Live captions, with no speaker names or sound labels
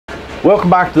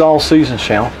Welcome back to the All Seasons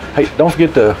channel. Hey, don't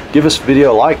forget to give this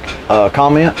video a like,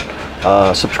 comment,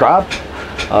 subscribe.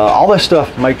 All that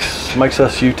stuff makes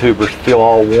us YouTubers feel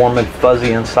all warm and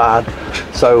fuzzy inside.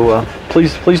 So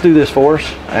please do this for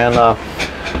us. And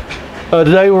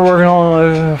today we're working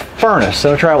on a furnace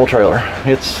in a travel trailer.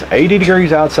 It's 80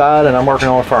 degrees outside and I'm working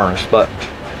on a furnace, but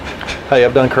hey,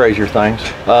 I've done crazier things.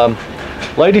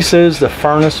 Lady says the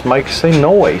furnace makes a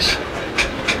noise.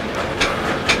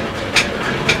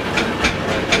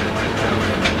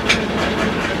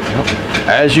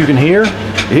 As you can hear,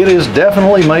 it is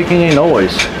definitely making a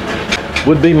noise.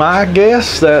 Would be my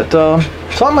guess that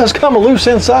something has come loose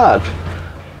inside.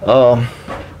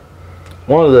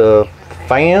 One of the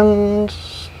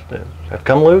fans have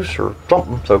come loose or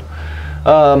something. So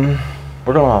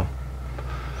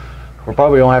we're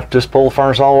probably gonna have to just pull the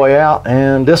furnace all the way out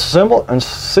and disassemble it and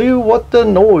see what the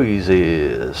noise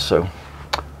is. So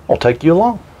I'll take you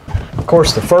along. Of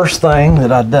course, the first thing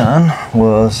that I done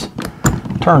was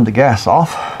turn the gas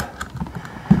off.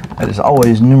 That is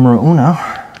always numero uno.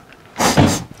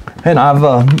 And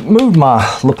I've moved my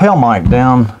lapel mic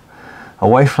down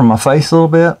away from my face a little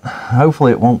bit.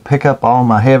 Hopefully it won't pick up all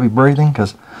my heavy breathing,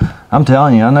 because I'm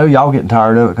telling you, I know y'all getting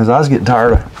tired of it, because I was getting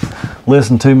tired of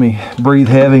listening to me breathe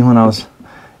heavy when I was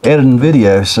editing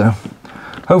videos. So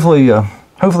hopefully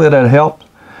that'll help,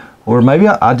 or maybe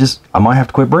I might have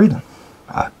to quit breathing.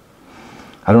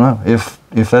 I don't know.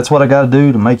 If that's what I got to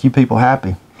do to make you people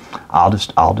happy, I'll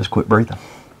just quit breathing.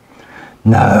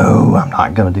 No, I'm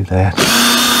not gonna do that.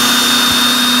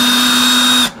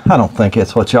 I don't think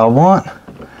that's what y'all want,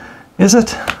 is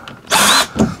it?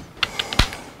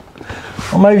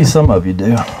 Well, maybe some of you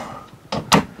do.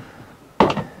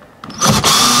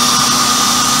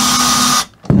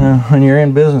 When you're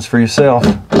in business for yourself,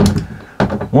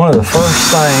 one of the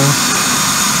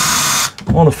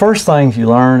first things you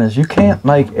learn is you can't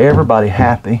make everybody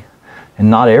happy, and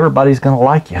not everybody's gonna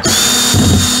like you.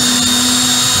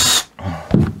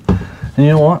 And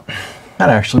you know what? That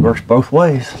actually works both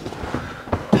ways.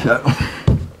 So,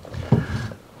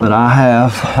 but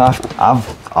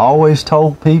I've always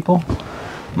told people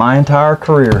my entire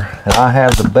career that I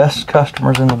have the best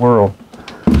customers in the world,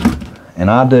 and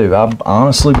I do. I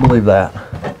honestly believe that,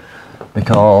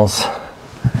 because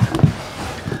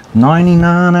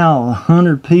 99 out of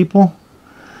 100 people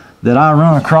that I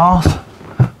run across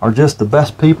are just the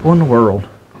best people in the world.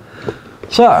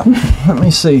 So let me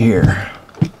see here.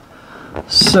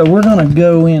 So we're gonna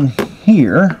go in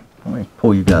here. Let me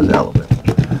pull you guys out a little bit.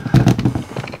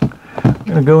 I'm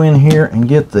gonna go in here and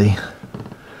get the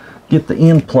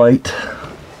end plate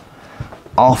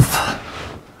off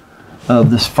of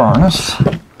this furnace.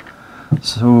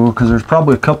 So, because there's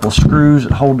probably a couple of screws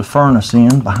that hold the furnace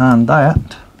in behind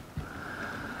that.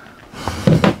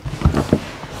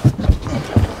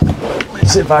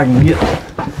 Let's see if I can get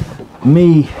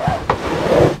me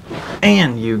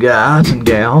and you guys and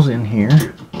gals in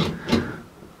here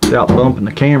without bumping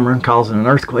the camera and causing an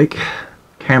earthquake.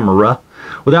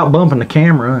 Without bumping the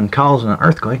camera and causing an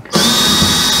earthquake.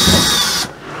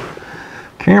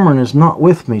 Cameron is not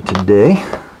with me today,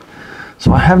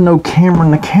 so I have no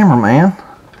Cameron the cameraman.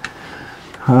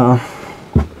 I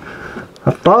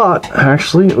thought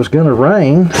actually it was going to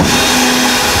rain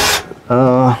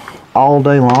all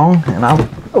day long, and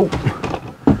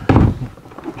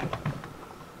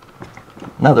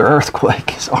another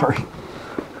earthquake. Sorry.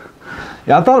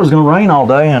 Yeah, I thought it was going to rain all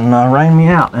day and rain me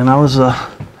out, and I was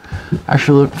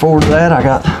actually looking forward to that. I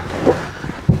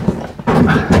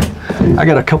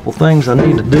got a couple things I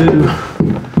need to do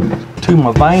to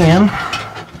my van.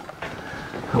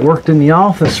 I worked in the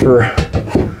office for a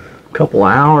couple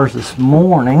of hours this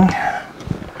morning.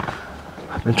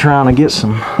 I've been trying to get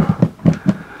some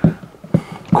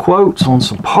quotes on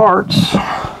some parts,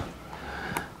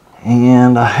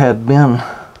 and I had been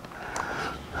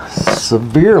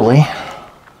severely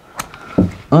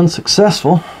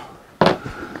unsuccessful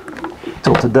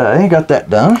till today. Got that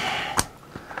done,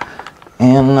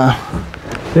 and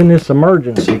then this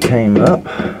emergency came up.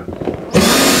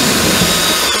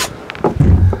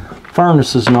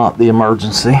 Furnace is not the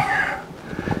emergency.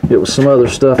 It was some other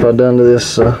stuff I done to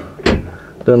this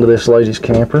lady's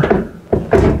camper.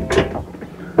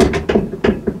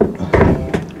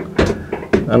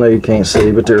 I know you can't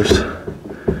see, but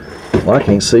well, I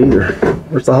can't see either.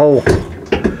 There's the hole.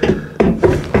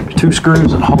 2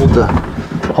 screws that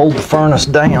hold the furnace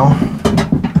down.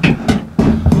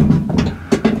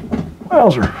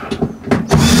 Wowzer.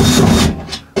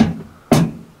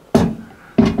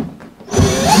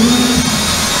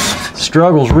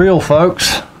 Struggle's real,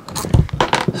 folks.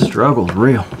 Struggle's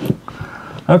real.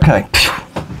 Okay.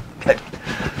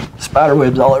 spider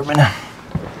webs all over me now.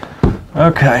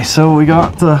 Okay, so we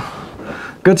got the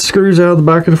screws out of the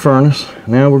back of the furnace.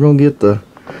 Now we're gonna get the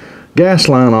gas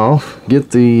line off.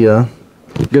 Gotta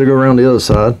go around the other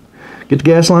side. Get the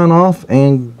gas line off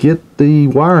and get the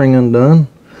wiring undone.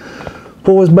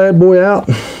 Pull this bad boy out.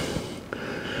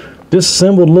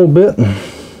 Disassemble it a little bit and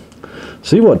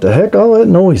see what the heck all that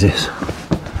noise is.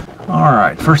 All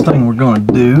right, first thing we're gonna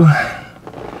do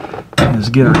is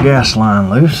get our gas line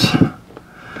loose.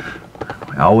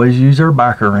 We always use our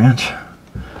backer wrench.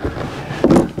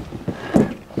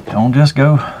 Don't just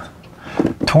go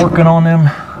torquing on them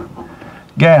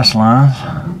gas lines.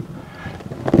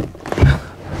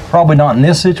 Probably not in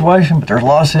this situation, but there's a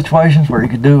lot of situations where you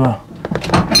could do a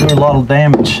lot of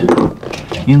damage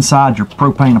inside your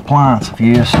propane appliance if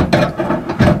you just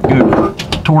go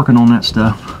torquing on that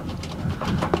stuff.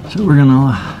 So we're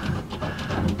gonna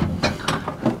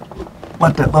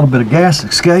let that little bit of gas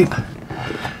escape.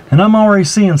 And I'm already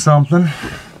seeing something.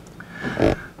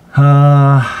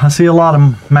 I see a lot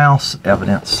of mouse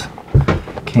evidence.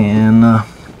 Can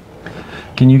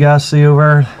you guys see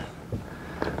over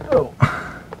there? Oh,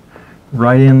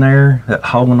 right in there, that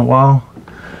hole in the wall.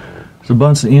 There's a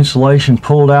bunch of insulation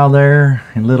pulled out of there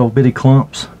in little bitty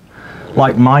clumps,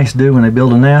 like mice do when they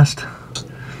build a nest.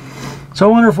 So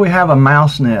I wonder if we have a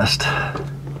mouse nest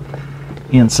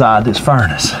inside this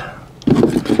furnace.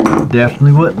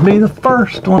 Definitely wouldn't be the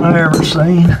first one I've ever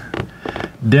seen.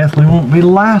 Definitely won't be the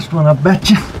last one, I bet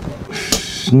you.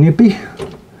 Snippy.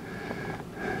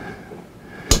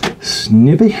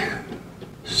 Snippy.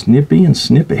 Snippy and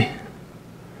Snippy.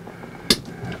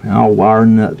 Now I'll wire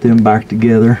nut them back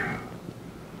together.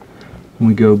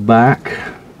 We go back.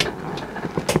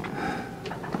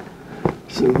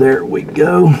 So there we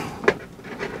go.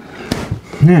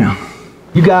 Now,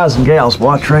 you guys and gals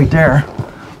watch right there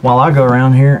while I go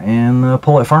around here and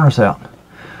pull that furnace out.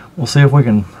 We'll see if we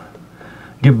can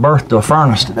give birth to a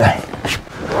furnace today.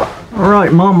 All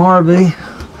right, Mom RV,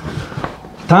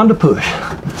 time to push.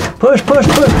 Push, push,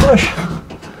 push, push.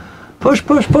 Push,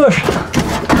 push, push.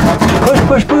 Push,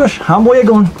 push, push. I'm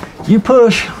wiggling. You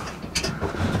push.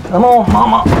 Come on,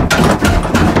 Mama.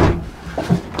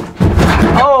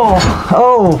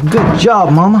 Oh, good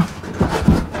job, Mama.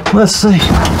 Let's see.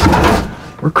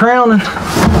 We're crowning.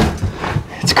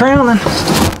 It's crowning.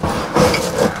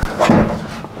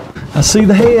 I see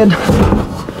the head.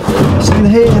 I see the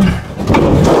head.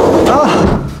 Ah.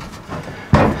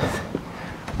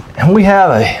 And we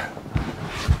have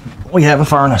a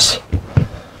furnace.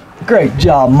 Great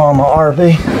job, Mama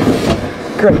RV.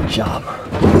 Great job.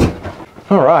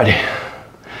 Alrighty.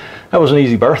 That was an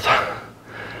easy berth.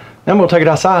 Now I'm gonna take it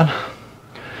outside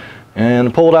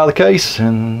and pull it out of the case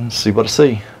and see what I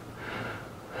see.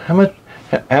 How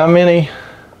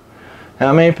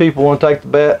many people want to take the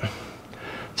bet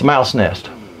it's a mouse nest?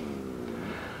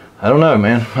 I don't know,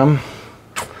 man. I'm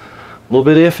a little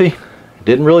bit iffy. It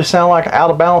didn't really sound like an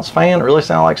out of balance fan. It really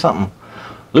sounded like something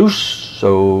loose.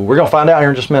 So we're gonna find out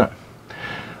here in just a minute.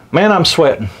 Man, I'm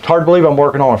sweating. It's hard to believe I'm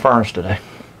working on a furnace today.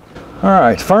 All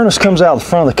right, the furnace comes out the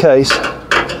front of the case.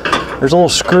 There's a little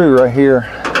screw right here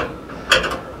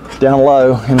down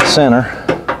low in the center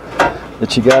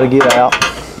that you got to get out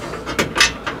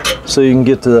so you can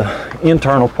get the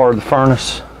internal part of the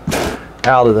furnace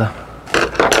out of the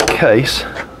case.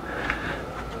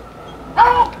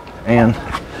 And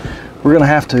we're gonna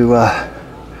have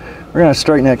to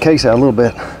straighten that case out a little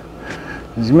bit.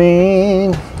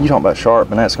 You talking about sharp,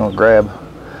 and that's gonna grab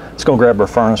our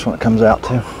furnace when it comes out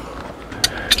too.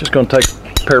 Just gonna take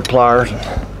a pair of pliers and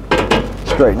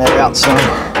straighten that out some.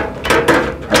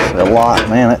 That's a lot,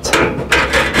 man. It's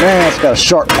got a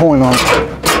sharp point on it.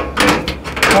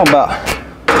 How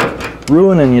about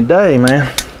ruining your day, man?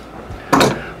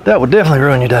 That would definitely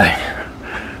ruin your day.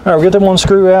 All right, we got that one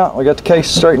screw out. We got the case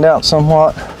straightened out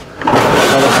somewhat.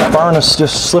 Now the furnace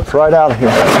just slipped right out of here.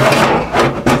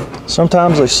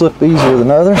 Sometimes they slip easier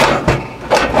than others.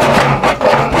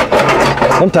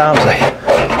 Sometimes they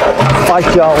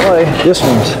fight y'all away.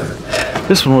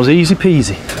 This one was easy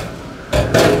peasy.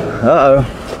 Uh-oh.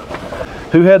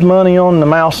 Who had money on the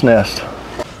mouse nest?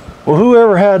 Well,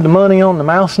 whoever had the money on the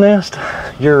mouse nest,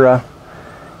 you're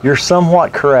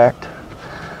somewhat correct.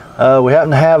 We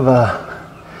happen to have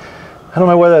I don't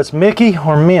know whether it's Mickey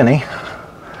or Minnie.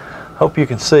 Hope you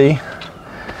can see.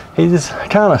 He's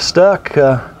kind of stuck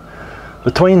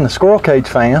between the squirrel cage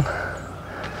fan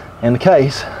and the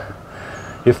case.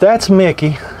 If that's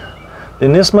Mickey,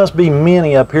 then this must be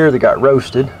Minnie up here that got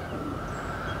roasted.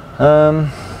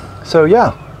 So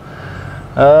yeah,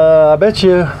 I bet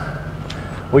you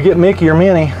we get Mickey or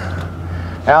Minnie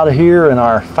out of here and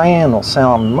our fan will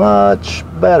sound much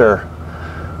better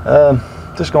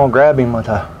Just gonna grab him with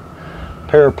a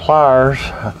pair of pliers,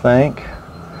 I think.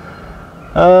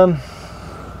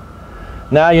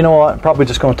 Now you know what? I'm probably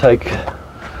just gonna take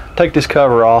this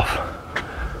cover off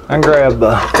and grab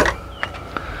the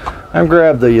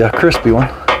crispy one.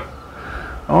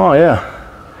 Oh yeah.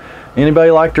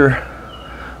 Anybody like their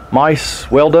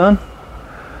mice well done?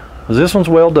 'Cause this one's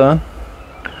well done.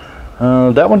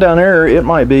 That one down there, it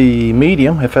might be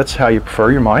medium if that's how you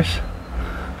prefer your mice.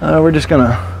 We're just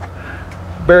gonna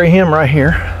bury him right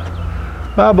here.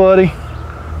 Bye, buddy.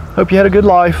 Hope you had a good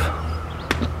life.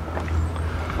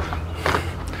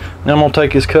 Now I'm gonna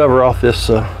take his cover off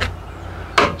this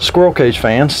squirrel cage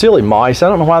fan. Silly mice. I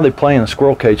don't know why they play in the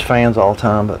squirrel cage fans all the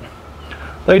time, but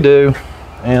they do.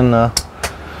 And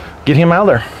get him out of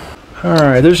there. All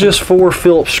right, there's just 4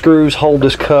 Phillips screws hold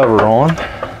this cover on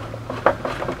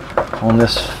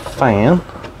this fan.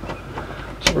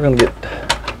 So we're gonna get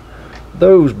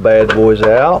those bad boys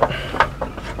out.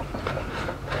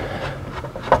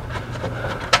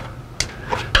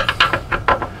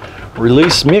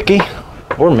 Release Mickey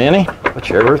or Minnie,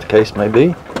 whichever the case may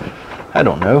be. I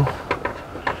don't know.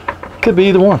 Could be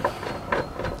either one.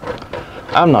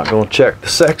 I'm not going to check the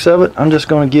sex of it. I'm just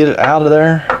going to get it out of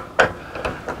there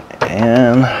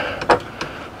and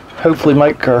hopefully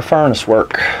make our furnace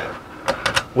work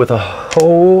with a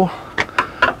whole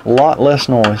lot less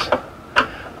noise.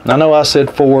 I know I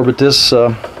said 4, but this is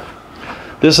the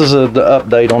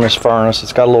update on this furnace.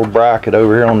 It's got a little bracket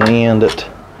over here on the end, that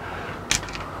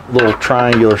little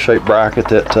triangular shaped bracket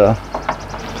that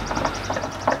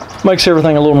makes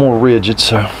everything a little more rigid.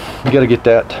 So you got to get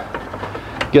that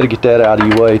out of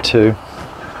your way too.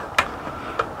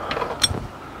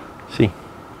 See,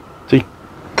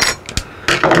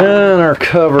 and our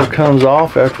cover comes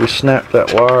off after we snap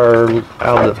that wire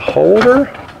out of the holder,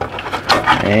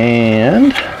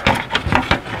 and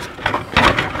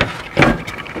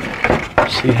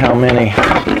see how many.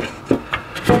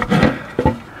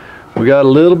 We got a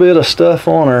little bit of stuff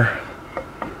on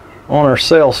our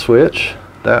cell switch.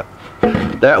 That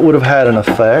would have had an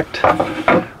effect.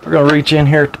 We're gonna reach in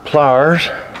here at the pliers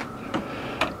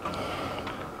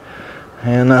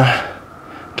and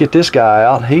get this guy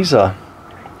out.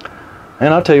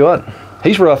 And I'll tell you what,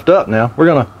 he's roughed up now. We're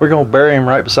gonna bury him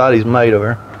right beside his mate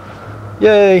over here.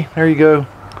 Yay! There you go.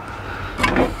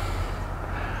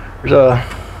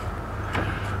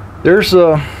 There's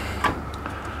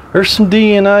some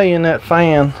DNA in that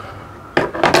fan,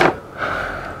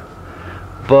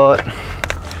 but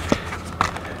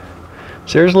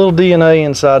see, there's a little DNA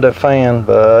inside that fan,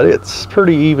 but it's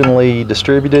pretty evenly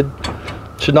distributed.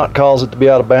 Should not cause it to be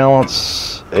out of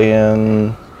balance.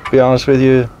 And to be honest with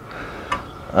you,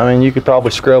 I mean, you could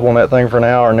probably scrub on that thing for an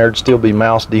hour and there'd still be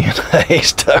mouse DNA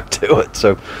stuck to it.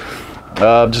 So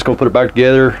I'm just gonna put it back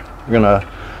together. We're gonna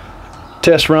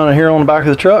test run it here on the back of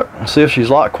the truck and see if she's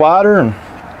a lot quieter and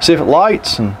see if it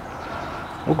lights, and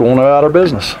we're going about our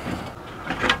business.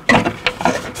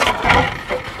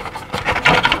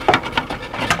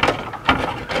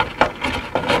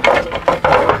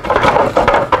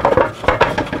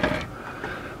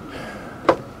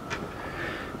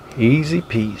 Easy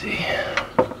peasy.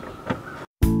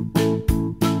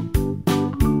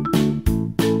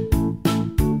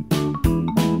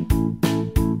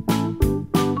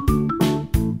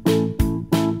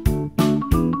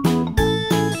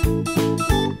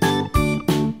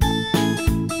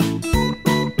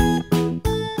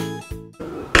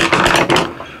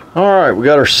 Alright, we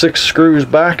got our 6 screws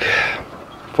back,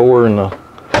 4 in the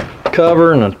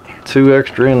cover and 2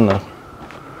 extra in the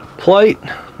plate.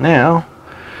 Now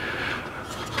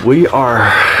we are,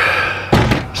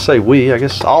 I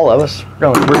guess all of us,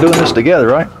 we're doing this together,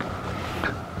 right?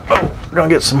 Oh, we're gonna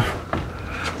get some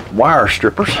wire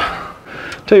strippers.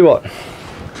 Tell you what,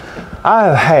 I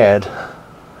have had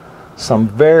some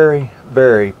very,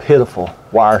 very pitiful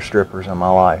wire strippers in my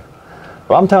life,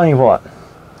 but I'm telling you what,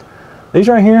 these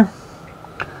right here,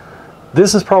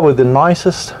 this is probably the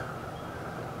nicest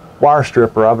wire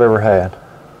stripper I've ever had.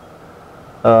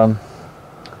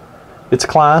 It's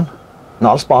Klein,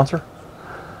 not a sponsor.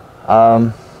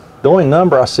 The only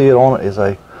number I see it on it is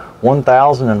a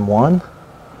 1001.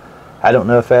 I don't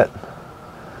know if that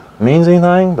means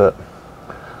anything, but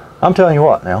I'm telling you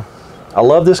what now. I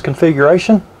love this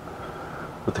configuration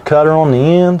with the cutter on the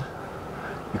end,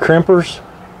 your crimpers,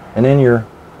 and then your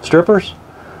strippers.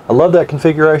 I love that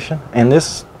configuration, and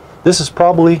this is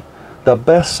probably the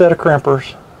best set of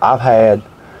crimpers I've had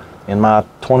in my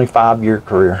 25-year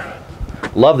career.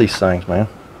 Love these things, man.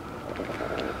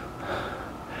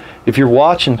 If you're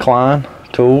watching Klein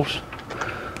Tools,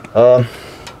 I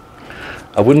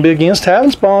wouldn't be against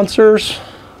having sponsors.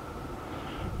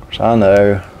 So I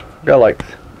know I've got like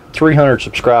 300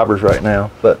 subscribers right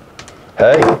now, but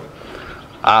hey,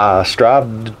 I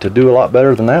strive to do a lot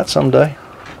better than that someday.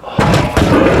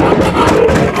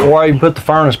 Before I even put the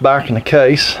furnace back in the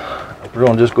case, we're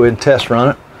going to just go ahead and test run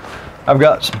it. I've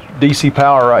got some DC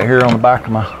power right here on the back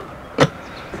of my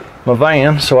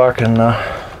van, so I can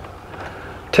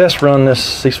test run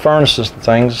these furnaces and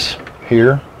things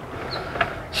here.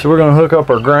 So we're going to hook up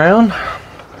our ground.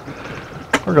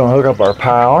 We're going to hook up our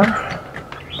power.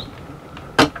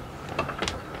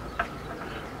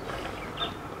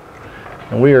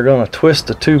 And we are going to twist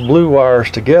the two blue wires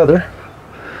together.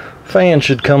 Fan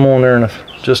should come on there in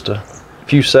just a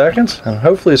few seconds, and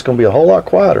hopefully it's going to be a whole lot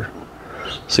quieter.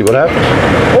 See what happens.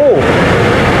 Oh,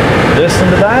 listen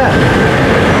to that.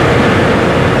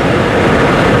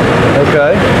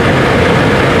 Okay,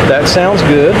 that sounds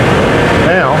good.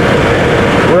 Now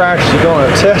we're actually going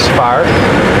to test fire it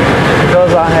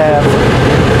because I have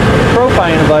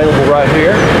propane available right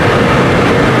here.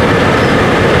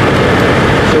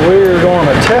 So we're going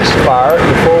to test fire it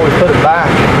before we put it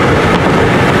back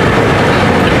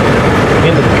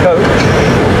into the coach.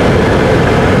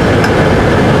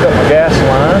 Got my gas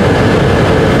line.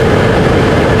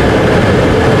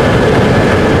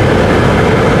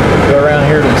 Go around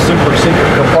here to the super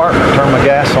secret compartment, turn my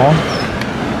gas on.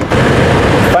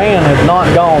 The fan has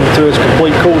not gone through its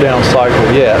complete cool down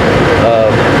cycle yet.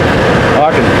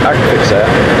 I can fix that.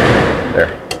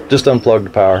 There, just unplugged the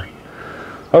power.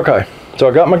 Okay, so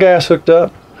I got my gas hooked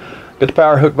up, get the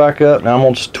power hooked back up. Now I'm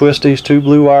going to just twist these two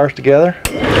blue wires together.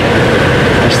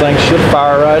 This thing should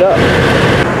fire right up.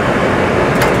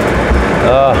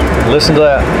 Listen to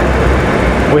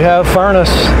that. We have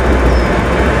furnace.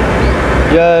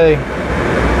 Yay.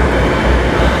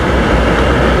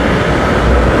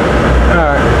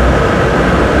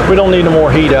 Alright. We don't need no more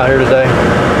heat out here today.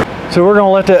 So we're going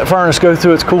to let that furnace go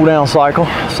through its cool down cycle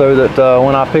so that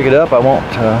when I pick it up I won't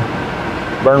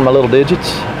burn my little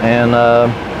digits. And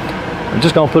I'm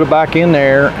just going to put it back in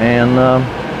there, and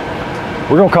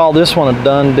we're going to call this one a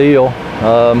done deal.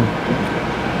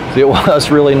 It was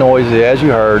really noisy, as you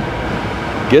heard.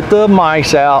 Get the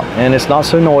mice out and it's not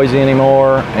so noisy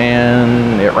anymore,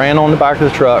 and it ran on the back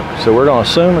of the truck, so we're going to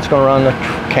assume it's going to run the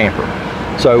camper.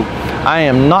 So I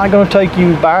am not going to take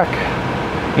you back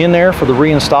in there for the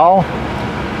reinstall.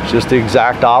 It's just the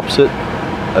exact opposite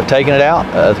of taking it out,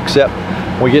 except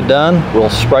when we get done we'll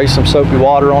spray some soapy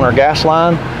water on our gas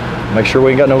line, make sure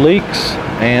we ain't got no leaks,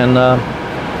 and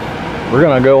we're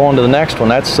going to go on to the next one.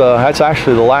 That's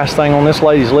actually the last thing on this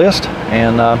lady's list.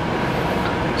 And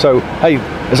so, hey,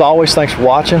 as always, thanks for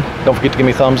watching. Don't forget to give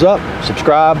me a thumbs up,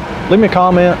 subscribe, leave me a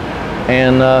comment,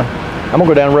 and I'm going to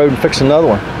go down the road and fix another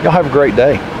one. Y'all have a great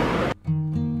day.